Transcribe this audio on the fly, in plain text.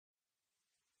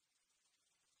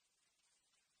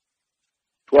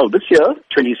Well, this year,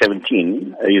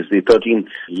 2017, is the 13th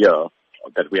year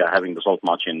that we are having the Salt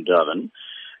March in Durban.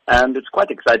 And it's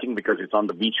quite exciting because it's on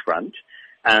the beachfront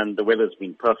and the weather's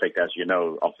been perfect, as you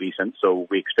know, of recent. So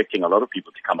we're expecting a lot of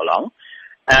people to come along.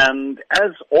 And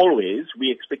as always,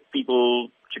 we expect people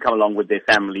to come along with their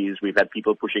families. We've had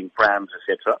people pushing prams,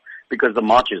 etc., because the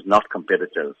march is not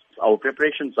competitive. Our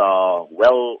preparations are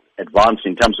well advanced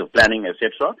in terms of planning,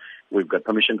 etc. We've got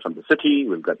permission from the city.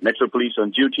 We've got Metro Police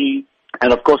on duty.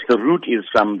 And of course, the route is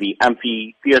from the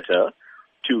amphitheater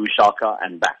to Shaka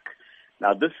and back.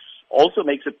 Now, this also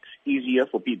makes it easier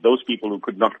for those people who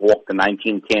could not walk the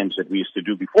 19 kms that we used to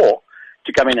do before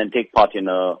to come in and take part in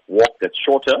a walk that's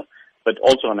shorter, but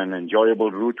also on an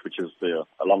enjoyable route, which is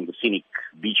along the scenic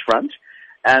beachfront,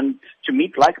 and to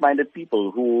meet like-minded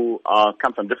people who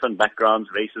come from different backgrounds,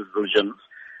 races, religions,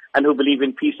 and who believe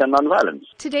in peace and non-violence.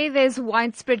 Today there's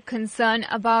widespread concern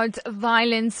about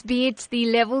violence, be it the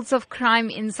levels of crime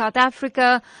in South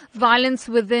Africa, violence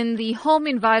within the home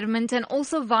environment, and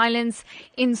also violence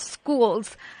in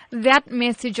schools. That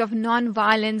message of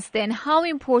non-violence, then, how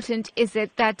important is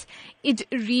it that it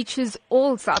reaches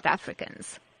all South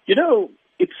Africans? You know,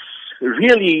 it's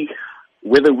really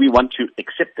whether we want to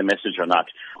accept the message or not.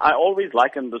 I always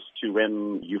liken this to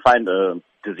when you find a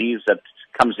disease that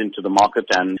comes into the market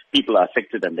and people are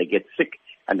affected and they get sick,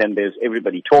 and then there's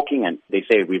everybody talking and they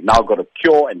say we've now got a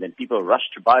cure, and then people rush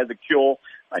to buy the cure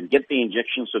and get the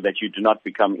injection so that you do not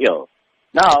become ill.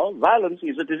 Now, violence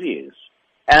is a disease,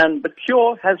 and the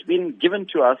cure has been given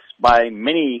to us by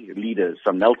many leaders,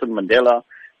 from Nelson Mandela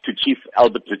to Chief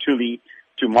Albert Luthuli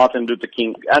to Martin Luther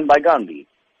King, and by Gandhi.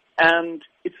 And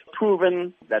it's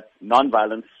proven that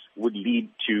non-violence would lead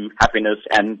to happiness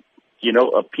and,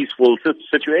 a peaceful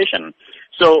situation.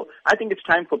 So I think it's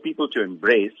time for people to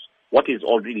embrace what is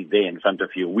already there in front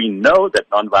of you. We know that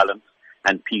non-violence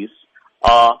and peace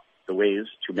are the ways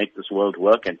to make this world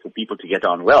work and for people to get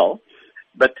on well,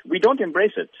 but we don't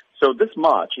embrace it. So this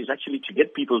march is actually to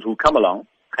get people who come along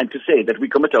and to say that we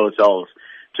commit ourselves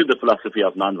to the philosophy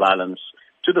of non-violence,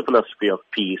 to the philosophy of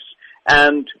peace,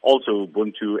 and also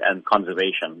Ubuntu and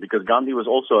conservation, because Gandhi was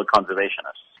also a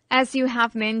conservationist. As you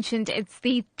have mentioned, it's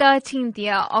the 13th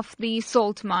year of the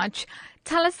Salt March.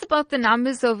 Tell us about the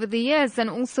numbers over the years and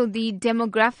also the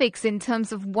demographics in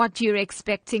terms of what you're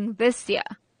expecting this year.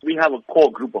 We have a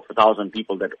core group of 1,000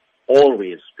 people that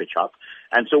always pitch up,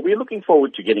 and so we're looking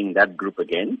forward to getting that group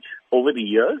again. Over the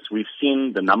years, we've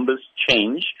seen the numbers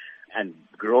change and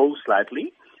grow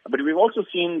slightly, but we've also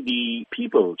seen the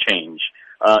people change.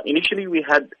 Initially, we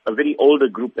had a very older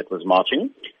group that was marching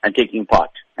and taking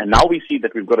part. And now we see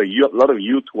that we've got a lot of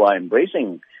youth who are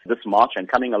embracing this march and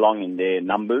coming along in their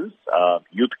numbers,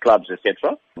 youth clubs,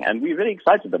 etc. And we're very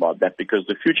excited about that because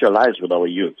the future lies with our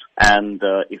youth. And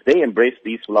if they embrace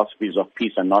these philosophies of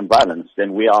peace and non-violence,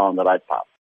 then we are on the right path.